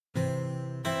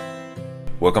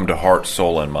Welcome to Heart,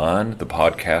 Soul, and Mind, the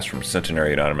podcast from Centenary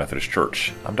United Methodist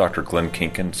Church. I'm Dr. Glenn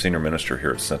Kinkin, Senior Minister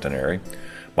here at Centenary.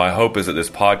 My hope is that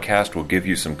this podcast will give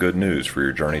you some good news for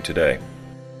your journey today.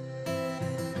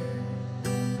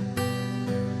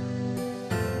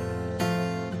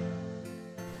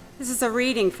 This is a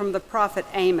reading from the prophet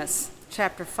Amos,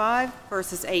 chapter 5,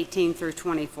 verses 18 through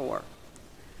 24.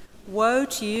 Woe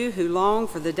to you who long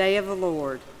for the day of the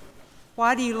Lord.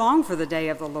 Why do you long for the day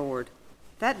of the Lord?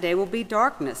 That day will be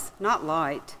darkness, not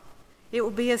light. It will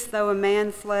be as though a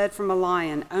man fled from a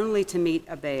lion only to meet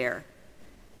a bear,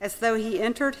 as though he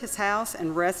entered his house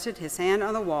and rested his hand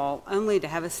on the wall only to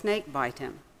have a snake bite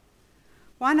him.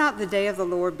 Why not the day of the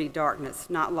Lord be darkness,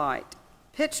 not light,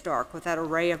 pitch dark without a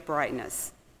ray of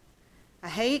brightness?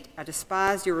 I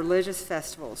despise your religious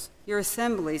festivals. Your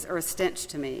assemblies are a stench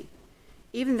to me.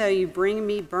 Even though you bring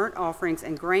me burnt offerings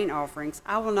and grain offerings,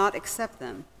 I will not accept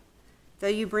them. Though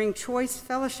you bring choice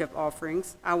fellowship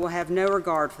offerings, I will have no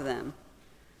regard for them.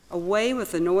 Away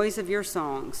with the noise of your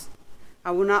songs.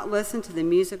 I will not listen to the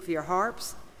music of your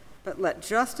harps, but let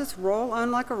justice roll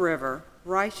on like a river,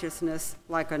 righteousness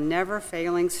like a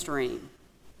never-failing stream.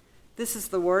 This is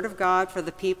the word of God for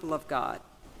the people of God.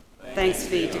 Thanks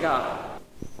be to God.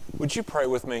 Would you pray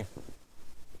with me?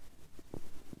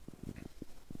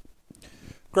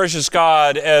 Gracious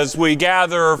God, as we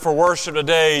gather for worship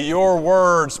today, your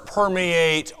words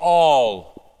permeate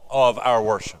all of our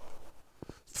worship.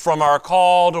 From our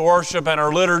call to worship and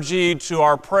our liturgy, to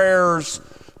our prayers,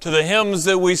 to the hymns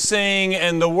that we sing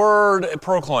and the word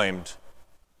proclaimed.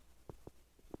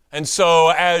 And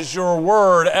so as your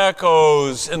word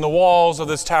echoes in the walls of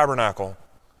this tabernacle,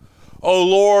 O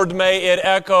Lord, may they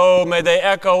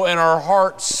echo in our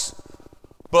hearts,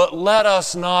 but let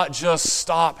us not just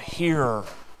stop here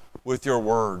with your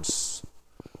words.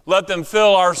 Let them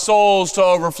fill our souls to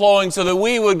overflowing so that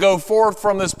we would go forth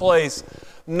from this place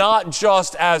not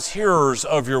just as hearers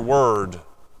of your word,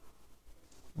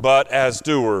 but as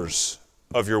doers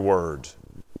of your word.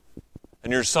 In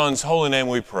your Son's holy name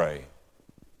we pray.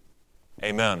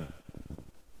 Amen.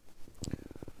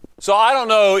 So I don't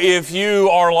know if you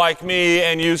are like me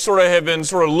and you have been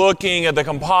looking at the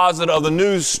composite of the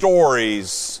news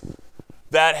stories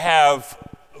that have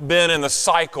been in the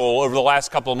cycle over the last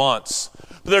couple of months.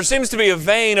 But there seems to be a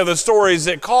vein of the stories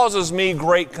that causes me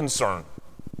great concern.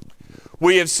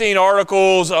 We have seen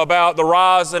articles about the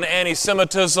rise in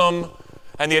anti-Semitism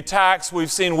and the attacks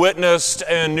we've seen witnessed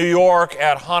in New York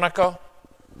at Hanukkah,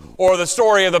 or the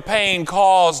story of the pain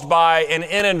caused by an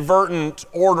inadvertent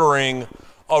ordering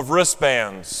of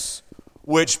wristbands,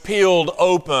 which peeled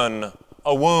open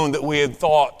a wound that we had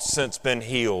thought since been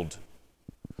healed.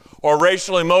 Or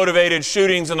racially motivated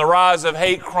shootings and the rise of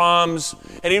hate crimes,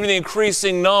 and even the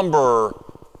increasing number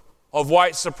of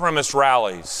white supremacist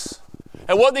rallies.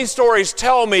 And what these stories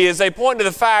tell me is they point to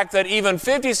the fact that even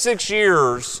 56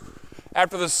 years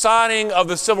after the signing of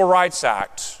the Civil Rights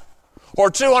Act, or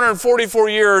 244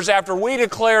 years after we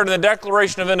declared in the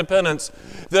Declaration of Independence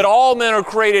that all men are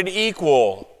created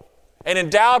equal and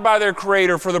endowed by their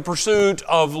Creator for the pursuit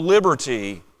of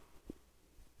liberty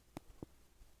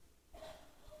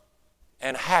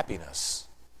and happiness.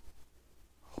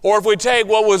 Or if we take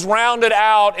what was rounded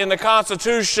out in the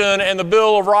Constitution and the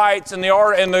Bill of Rights and the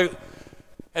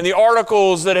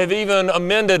articles that have even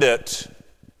amended it,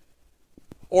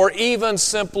 or even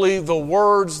simply the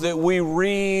words that we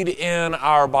read in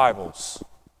our Bibles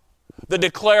that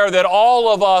declare that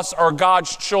all of us are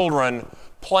God's children,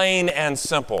 plain and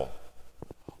simple.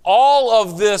 All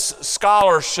of this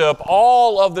scholarship,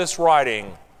 all of this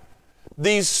writing,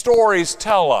 these stories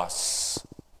tell us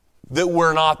that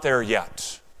we're not there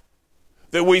yet,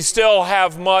 that we still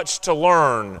have much to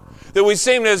learn, that we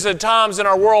seem as at times in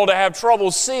our world to have trouble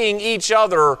seeing each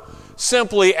other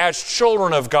simply as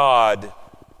children of God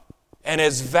and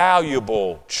as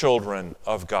valuable children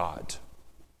of God.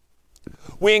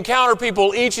 We encounter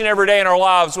people each and every day in our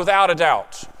lives without a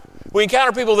doubt. We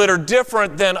encounter people that are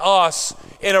different than us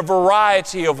in a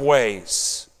variety of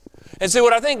ways. And see,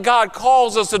 what I think God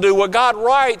calls us to do, what God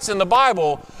writes in the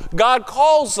Bible, God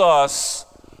calls us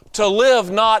to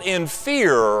live not in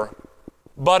fear,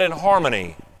 but in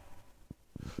harmony.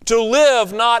 To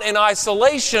live not in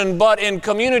isolation, but in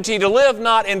community. To live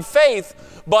not in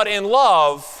faith, but in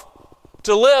love.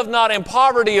 To live not in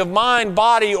poverty of mind,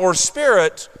 body, or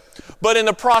spirit, but in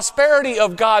the prosperity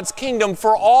of God's kingdom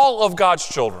for all of God's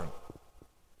children.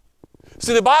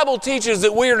 See, the Bible teaches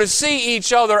that we are to see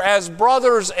each other as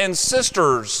brothers and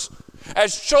sisters,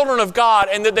 as children of God,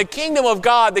 and that the kingdom of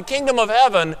God, the kingdom of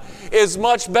heaven, is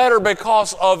much better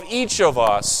because of each of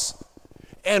us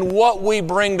and what we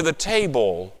bring to the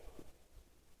table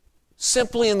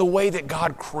simply in the way that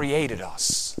God created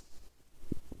us.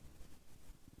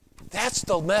 That's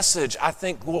the message, I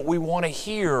think, what we want to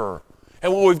hear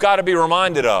and what we've got to be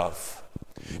reminded of.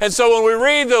 And so when we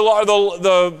read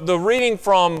the reading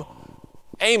from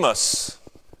Amos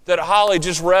that Holly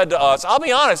just read to us, I'll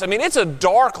be honest, it's a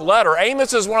dark letter.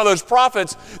 Amos is one of those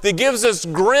prophets that gives us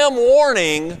grim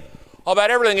warning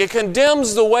about everything. It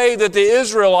condemns the way that the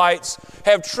Israelites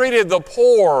have treated the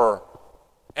poor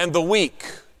and the weak.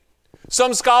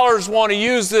 Some scholars want to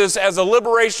use this as a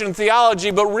liberation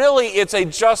theology, but really it's a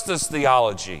justice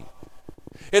theology.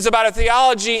 It's about a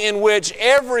theology in which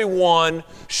everyone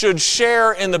should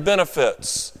share in the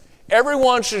benefits.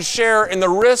 Everyone should share in the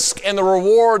risk and the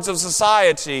rewards of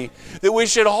society, that we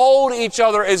should hold each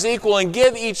other as equal and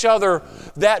give each other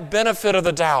that benefit of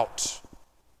the doubt.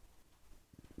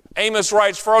 Amos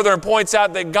writes further and points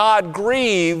out that God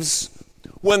grieves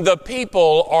when the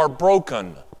people are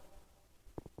broken,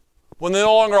 when they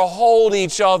no longer hold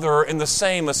each other in the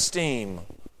same esteem.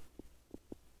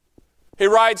 He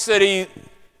writes that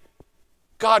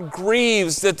God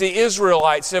grieves that the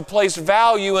Israelites have placed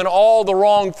value in all the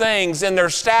wrong things, in their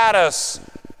status,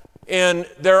 in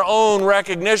their own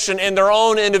recognition, in their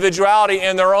own individuality,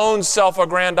 in their own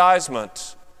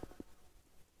self-aggrandizement.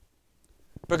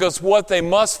 Because what they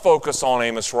must focus on,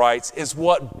 Amos writes, is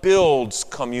what builds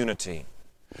community.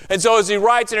 And so as he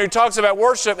writes and he talks about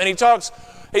worship, and he says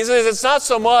it's not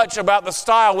so much about the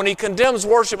style. When he condemns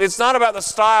worship, it's not about the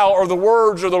style or the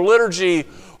words or the liturgy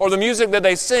or the music that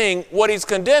they sing. What he's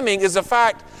condemning is the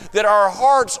fact that our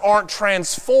hearts aren't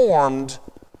transformed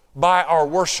by our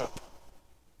worship.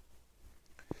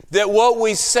 That what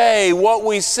we say, what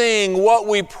we sing, what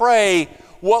we pray,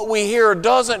 what we hear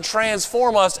doesn't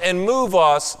transform us and move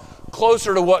us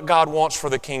closer to what God wants for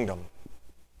the kingdom.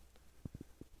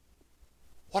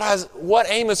 What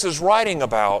Amos is writing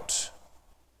about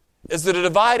is that a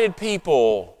divided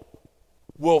people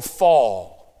will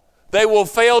fall. They will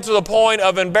fail to the point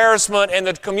of embarrassment, and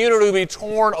the community will be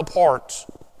torn apart.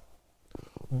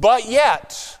 But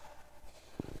yet,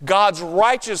 God's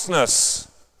righteousness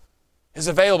is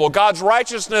available. God's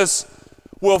righteousness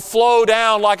will flow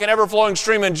down like an ever-flowing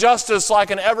stream, and justice like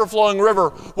an ever-flowing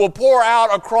river will pour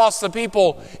out across the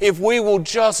people if we will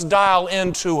just dial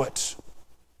into it.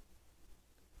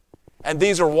 And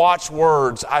these are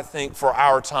watchwords, I think, for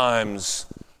our times,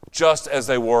 just as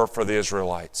they were for the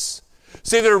Israelites.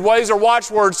 See, their ways are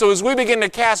watchwords, so as we begin to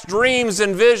cast dreams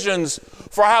and visions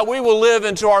for how we will live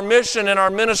into our mission and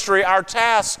our ministry, our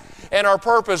task and our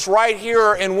purpose right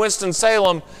here in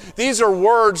Winston-Salem, these are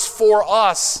words for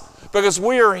us because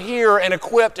we are here and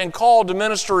equipped and called to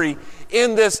ministry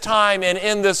in this time and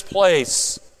in this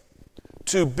place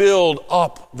to build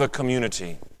up the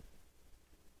community.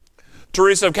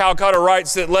 Teresa of Calcutta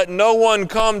writes that let no one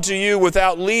come to you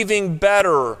without leaving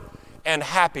better and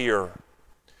happier.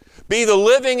 Be the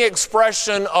living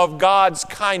expression of God's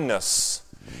kindness.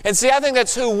 And see, I think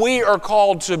that's who we are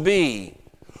called to be.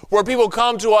 Where people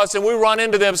come to us and we run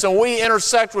into them, so we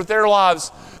intersect with their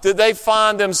lives, that they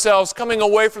find themselves coming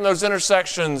away from those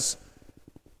intersections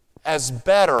as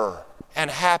better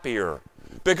and happier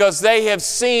because they have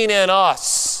seen in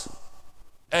us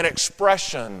an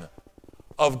expression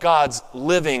of God's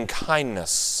living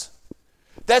kindness.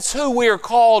 That's who we are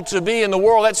called to be in the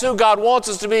world. That's who God wants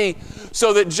us to be,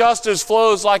 so that justice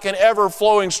flows like an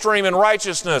ever-flowing stream and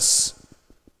righteousness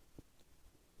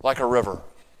like a river.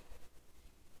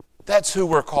 That's who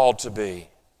we're called to be.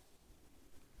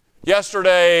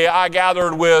 Yesterday, I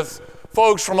gathered with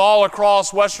folks from all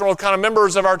across Western North Carolina,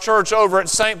 members of our church over at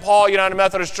St. Paul United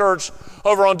Methodist Church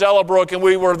over on Delabrook, and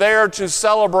we were there to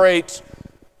celebrate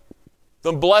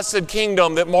the blessed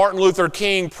kingdom that Martin Luther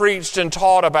King preached and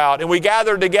taught about. And we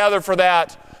gathered together for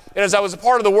that. And as I was a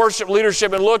part of the worship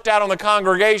leadership and looked out on the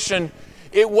congregation,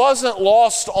 it wasn't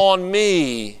lost on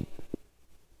me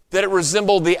that it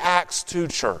resembled the Acts 2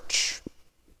 church.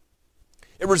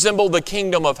 It resembled the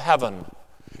kingdom of heaven.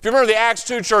 If you remember the Acts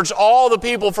 2 church, all the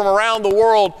people from around the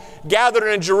world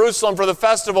gathered in Jerusalem for the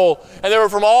festival, and they were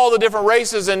from all the different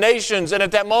races and nations. And at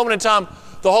that moment in time,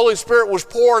 the Holy Spirit was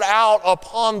poured out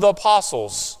upon the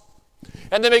apostles.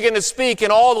 And they began to speak in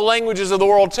all the languages of the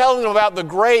world, telling them about the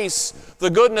grace,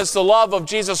 the goodness, the love of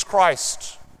Jesus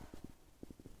Christ.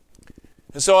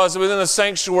 And so as I was in the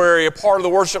sanctuary, a part of the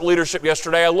worship leadership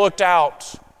yesterday, I looked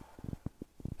out,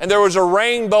 and there was a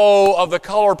rainbow of the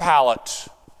color palette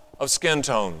of skin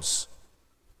tones.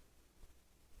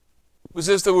 It was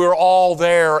as if we were all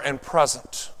there and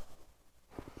present.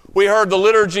 We heard the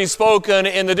liturgy spoken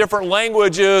in the different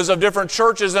languages of different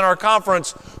churches in our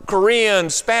conference: Korean,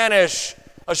 Spanish,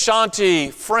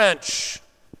 Ashanti, French,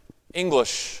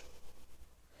 English.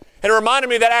 And it reminded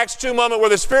me of that Acts 2 moment where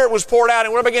the Spirit was poured out,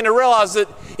 and we're beginning to realize that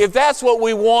if that's what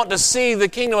we want to see the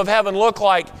kingdom of heaven look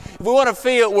like, if we want to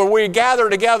feel where we gather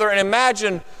together and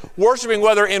imagine worshiping,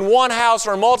 whether in one house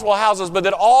or in multiple houses, but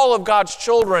that all of God's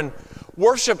children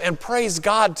worship and praise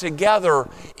God together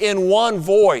in one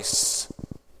voice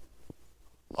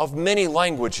of many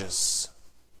languages,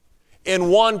 in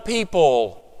one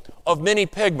people of many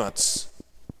pigments,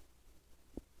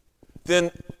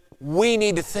 then we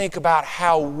need to think about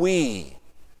how we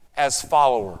as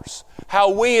followers, how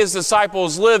we as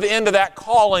disciples live into that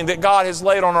calling that God has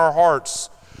laid on our hearts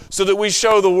so that we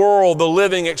show the world the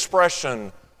living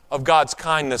expression of God's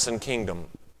kindness and kingdom.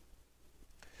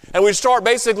 And we start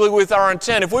basically with our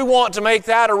intent. If we want to make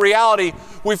that a reality,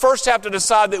 we first have to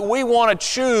decide that we want to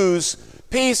choose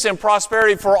peace and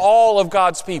prosperity for all of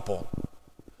God's people.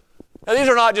 Now, these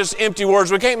are not just empty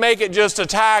words. We can't make it just a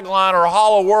tagline or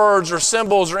hollow words or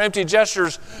symbols or empty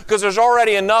gestures because there's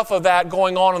already enough of that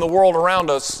going on in the world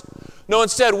around us. No,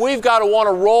 instead, we've got to want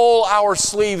to roll our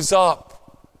sleeves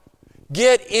up,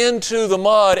 get into the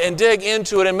mud and dig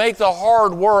into it and make the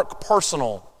hard work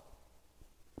personal.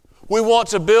 We want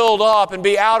to build up and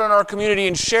be out in our community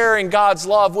and sharing God's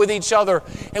love with each other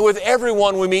and with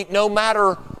everyone we meet, no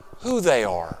matter who they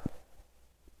are.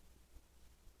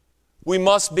 We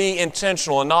must be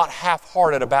intentional and not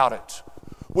half-hearted about it.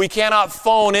 We cannot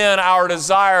phone in our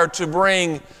desire to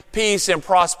bring peace and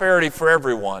prosperity for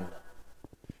everyone.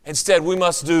 Instead, we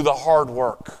must do the hard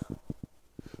work.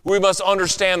 We must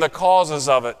understand the causes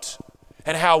of it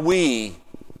and how we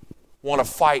want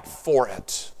to fight for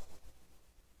it.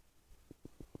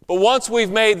 But once we've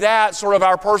made that sort of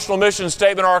our personal mission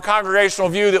statement or our congregational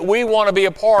view that we want to be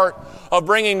a part of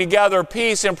bringing together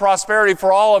peace and prosperity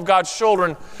for all of God's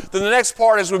children, then the next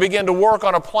part as we begin to work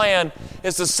on a plan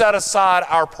is to set aside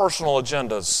our personal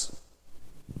agendas.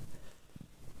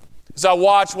 As I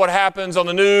watch what happens on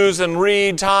the news and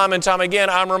read time and time again,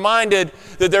 I'm reminded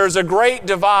that there's a great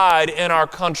divide in our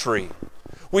country.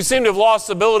 We seem to have lost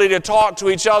the ability to talk to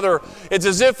each other. It's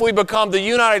as if we become the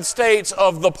United States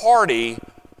of the party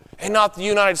and not the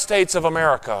United States of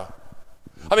America.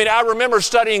 I mean, I remember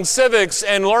studying civics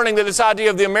and learning that this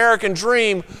idea of the American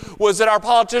dream was that our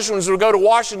politicians would go to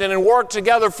Washington and work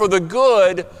together for the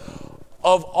good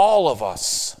of all of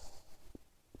us.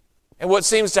 And what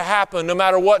seems to happen, no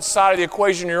matter what side of the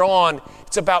equation you're on,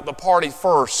 it's about the party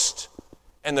first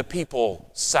and the people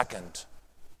second.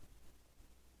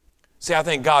 See, I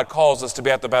think God calls us to be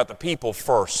about the people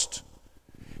first.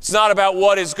 It's not about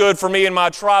what is good for me and my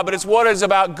tribe, but it's what is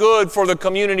about good for the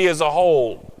community as a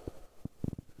whole.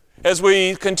 As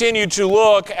we continue to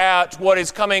look at what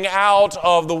is coming out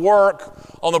of the work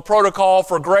on the protocol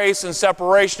for grace and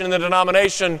separation in the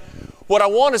denomination, what I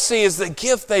want to see is the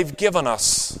gift they've given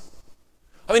us.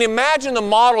 I mean, imagine the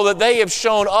model that they have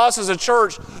shown us as a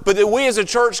church, but that we as a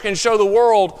church can show the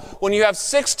world when you have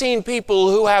 16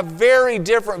 people who have very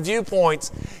different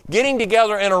viewpoints getting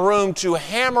together in a room to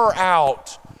hammer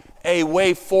out a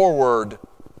way forward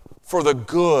for the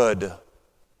good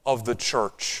of the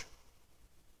church.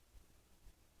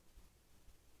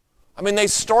 I mean, they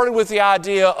started with the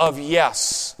idea of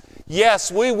yes.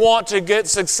 Yes, we want to get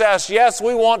success. Yes,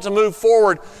 we want to move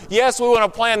forward. Yes, we want a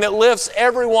plan that lifts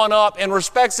everyone up and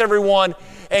respects everyone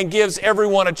and gives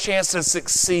everyone a chance to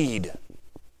succeed.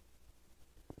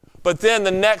 But then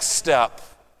the next step,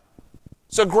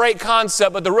 it's a great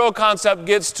concept, but the real concept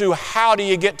gets to how do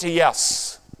you get to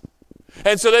yes?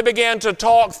 And so they began to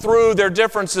talk through their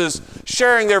differences,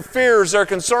 sharing their fears, their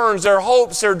concerns, their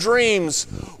hopes, their dreams,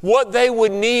 what they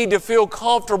would need to feel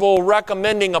comfortable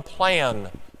recommending a plan.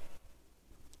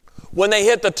 When they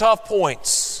hit the tough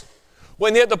points,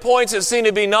 when they hit the points that seemed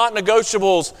to be not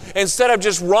negotiables, instead of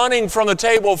just running from the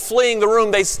table, fleeing the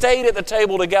room, they stayed at the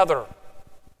table together.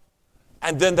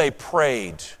 And then they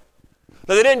prayed.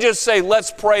 Now, they didn't just say,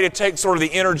 let's pray to take sort of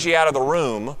the energy out of the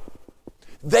room.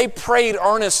 They prayed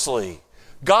earnestly.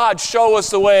 God, show us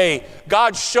the way.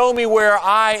 God, show me where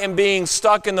I am being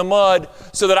stuck in the mud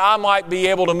so that I might be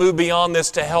able to move beyond this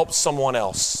to help someone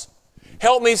else.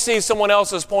 Help me see someone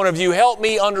else's point of view. Help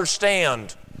me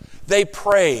understand. They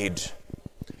prayed.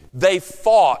 They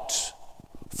fought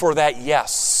for that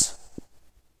yes.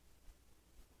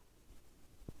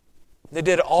 They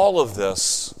did all of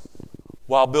this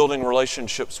while building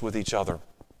relationships with each other.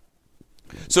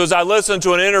 So as I listened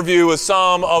to an interview with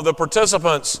some of the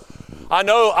participants, I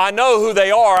know who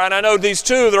they are, and I know these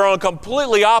two, they're on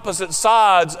completely opposite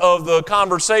sides of the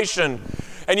conversation.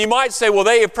 And you might say, well,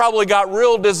 they have probably got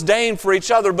real disdain for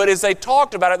each other, but as they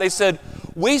talked about it, they said,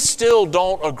 we still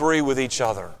don't agree with each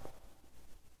other.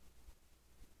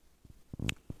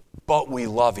 But we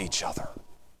love each other.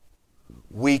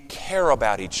 We care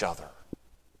about each other.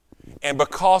 And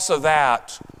because of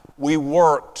that, we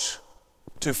worked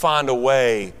to find a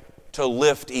way to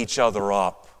lift each other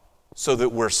up so that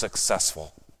we're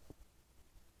successful.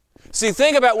 See,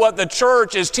 think about what the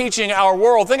church is teaching our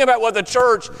world. Think about what the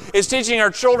church is teaching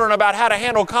our children about how to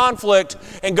handle conflict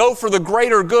and go for the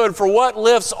greater good, for what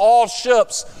lifts all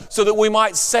ships so that we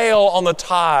might sail on the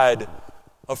tide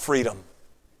of freedom.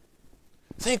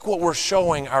 Think what we're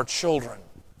showing our children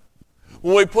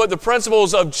when we put the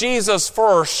principles of Jesus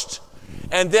first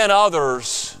and then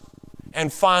others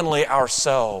and finally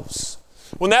ourselves.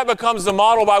 When that becomes the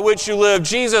model by which you live,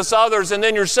 Jesus, others, and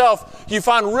then yourself, you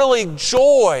find really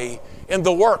joy in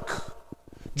the work,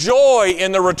 joy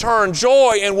in the return,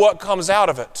 joy in what comes out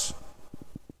of it.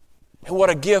 And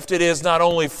what a gift it is not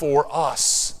only for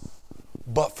us,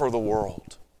 but for the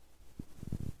world.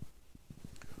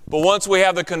 But once we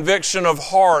have the conviction of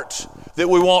heart that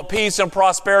we want peace and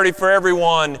prosperity for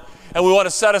everyone, and we want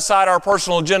to set aside our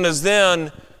personal agendas,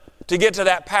 then to get to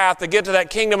that path, to get to that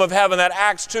kingdom of heaven, that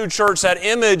Acts 2 church, that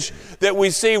image that we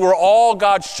see where all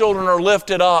God's children are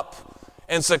lifted up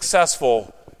and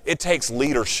successful, it takes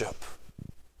leadership.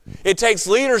 It takes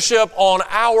leadership on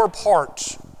our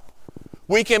part.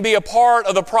 We can be a part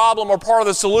of the problem or part of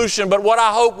the solution, but what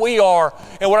I hope we are,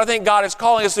 and what I think God is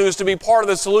calling us to, is to be part of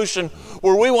the solution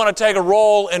where we want to take a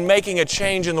role in making a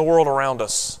change in the world around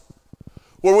us,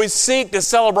 where we seek to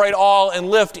celebrate all and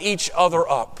lift each other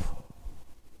up.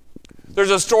 There's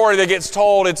a story that gets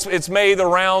told. It's made the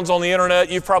rounds on the internet.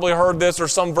 You've probably heard this or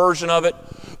some version of it.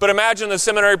 But imagine the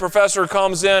seminary professor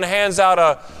comes in, hands out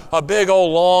a big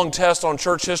old long test on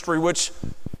church history, which,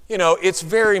 it's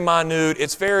very minute.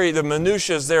 The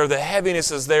minutiae is there. The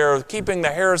heaviness is there. Keeping the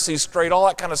heresies straight, all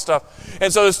that kind of stuff.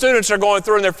 And so the students are going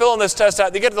through and they're filling this test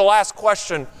out. They get to the last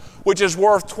question, which is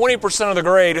worth 20% of the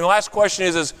grade. And the last question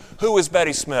is who is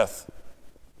Betty Smith?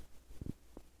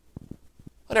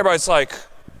 And everybody's like,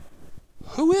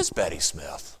 who is Betty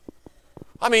Smith?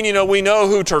 I mean, we know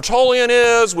who Tertullian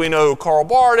is. We know who Karl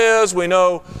Barth is. We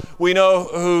know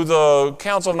who the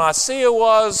Council of Nicaea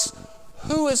was.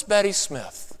 Who is Betty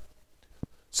Smith?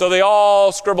 So they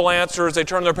all scribble answers. They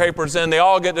turn their papers in. They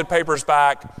all get their papers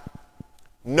back.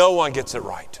 No one gets it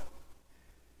right.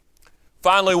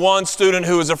 Finally, one student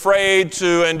who is afraid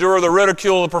to endure the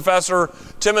ridicule of the professor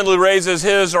timidly raises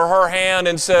his or her hand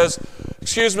and says,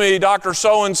 "Excuse me, Dr.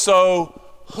 So-and-so,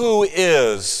 who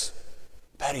is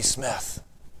Betty Smith?"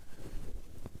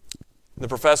 The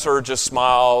professor just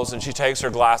smiles and she takes her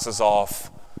glasses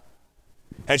off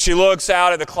and she looks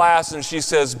out at the class and she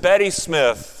says, "Betty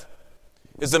Smith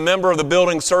is a member of the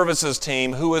building services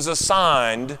team who is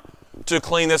assigned to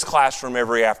clean this classroom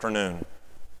every afternoon.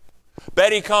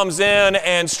 Betty comes in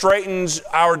and straightens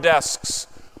our desks,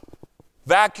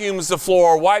 vacuums the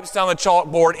floor, wipes down the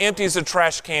chalkboard, empties the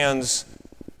trash cans.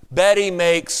 Betty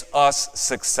makes us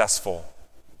successful."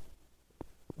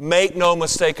 Make no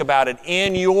mistake about it.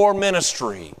 In your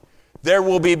ministry, there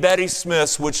will be Betty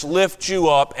Smiths which lift you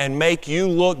up and make you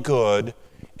look good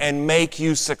and make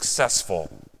you successful.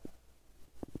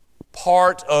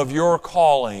 Part of your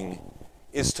calling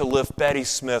is to lift Betty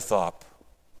Smith up,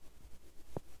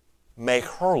 make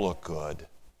her look good,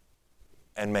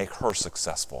 and make her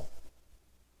successful.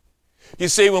 You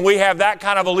see, when we have that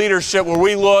kind of a leadership where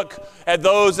we look at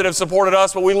those that have supported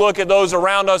us, but we look at those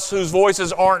around us whose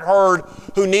voices aren't heard,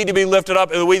 who need to be lifted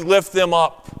up, and we lift them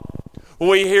up. When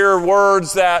we hear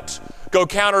words that go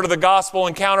counter to the gospel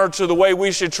and counter to the way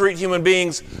we should treat human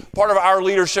beings, part of our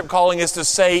leadership calling is to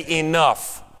say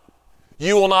enough.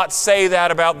 You will not say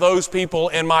that about those people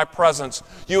in my presence.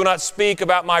 You will not speak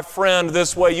about my friend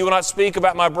this way. You will not speak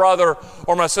about my brother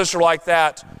or my sister like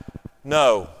that.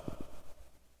 No.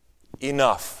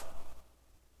 Enough.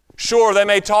 Sure, they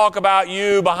may talk about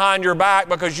you behind your back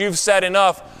because you've said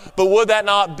enough, but would that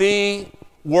not be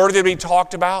worthy to be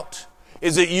talked about?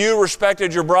 Is it you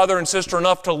respected your brother and sister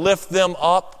enough to lift them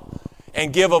up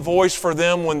and give a voice for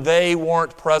them when they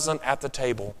weren't present at the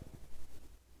table?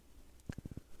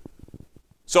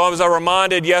 So I was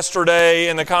reminded yesterday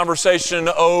in the conversation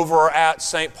over at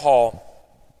St. Paul.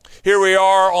 Here we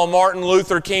are on Martin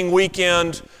Luther King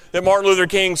weekend, that Martin Luther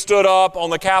King stood up on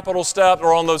the Capitol steps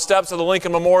or on the steps of the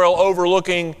Lincoln Memorial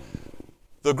overlooking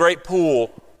the great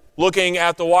pool, looking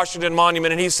at the Washington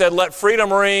Monument, and he said, "Let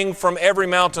freedom ring from every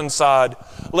mountainside.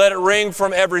 Let it ring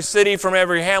from every city, from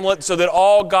every hamlet, so that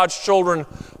all God's children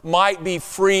might be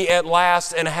free at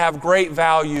last and have great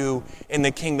value in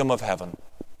the kingdom of heaven."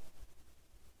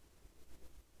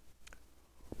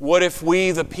 What if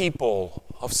we, the people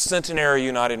of Centenary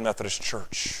United Methodist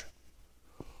Church,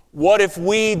 what if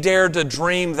we dared to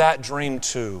dream that dream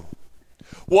too?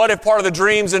 What if part of the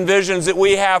dreams and visions that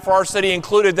we have for our city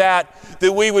included that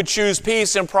we would choose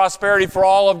peace and prosperity for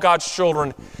all of God's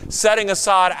children, setting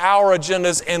aside our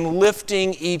agendas and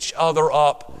lifting each other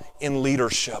up in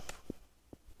leadership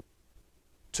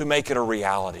to make it a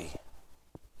reality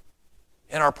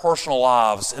in our personal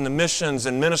lives, in the missions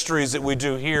and ministries that we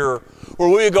do here, where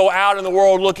we would go out in the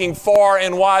world looking far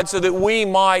and wide so that we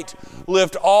might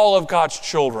lift all of God's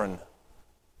children,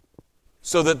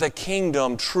 so that the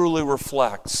kingdom truly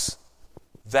reflects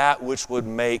that which would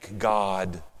make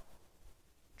God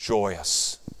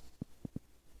joyous.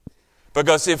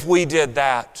 Because if we did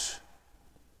that,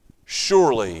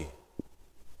 surely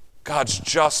God's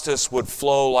justice would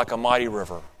flow like a mighty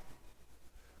river.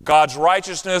 God's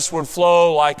righteousness would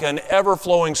flow like an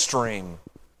ever-flowing stream.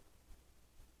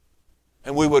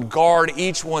 And we would guard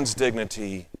each one's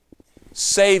dignity,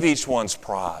 save each one's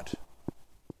pride.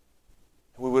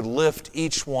 We would lift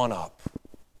each one up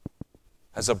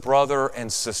as a brother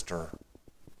and sister,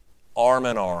 arm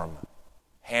in arm,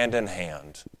 hand in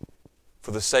hand, for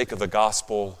the sake of the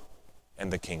gospel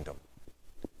and the kingdom.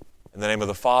 In the name of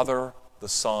the Father, the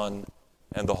Son,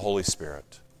 and the Holy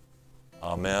Spirit.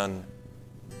 Amen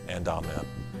and amen.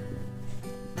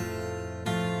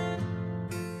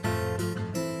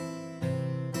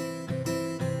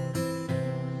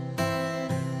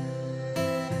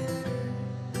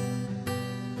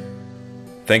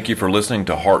 Thank you for listening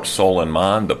to Heart, Soul, and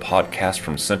Mind, the podcast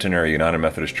from Centenary United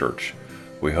Methodist Church.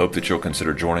 We hope that you'll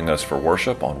consider joining us for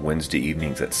worship on Wednesday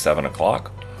evenings at 7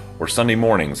 o'clock or Sunday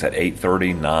mornings at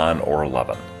 8:30, 9, or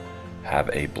 11. Have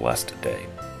a blessed day.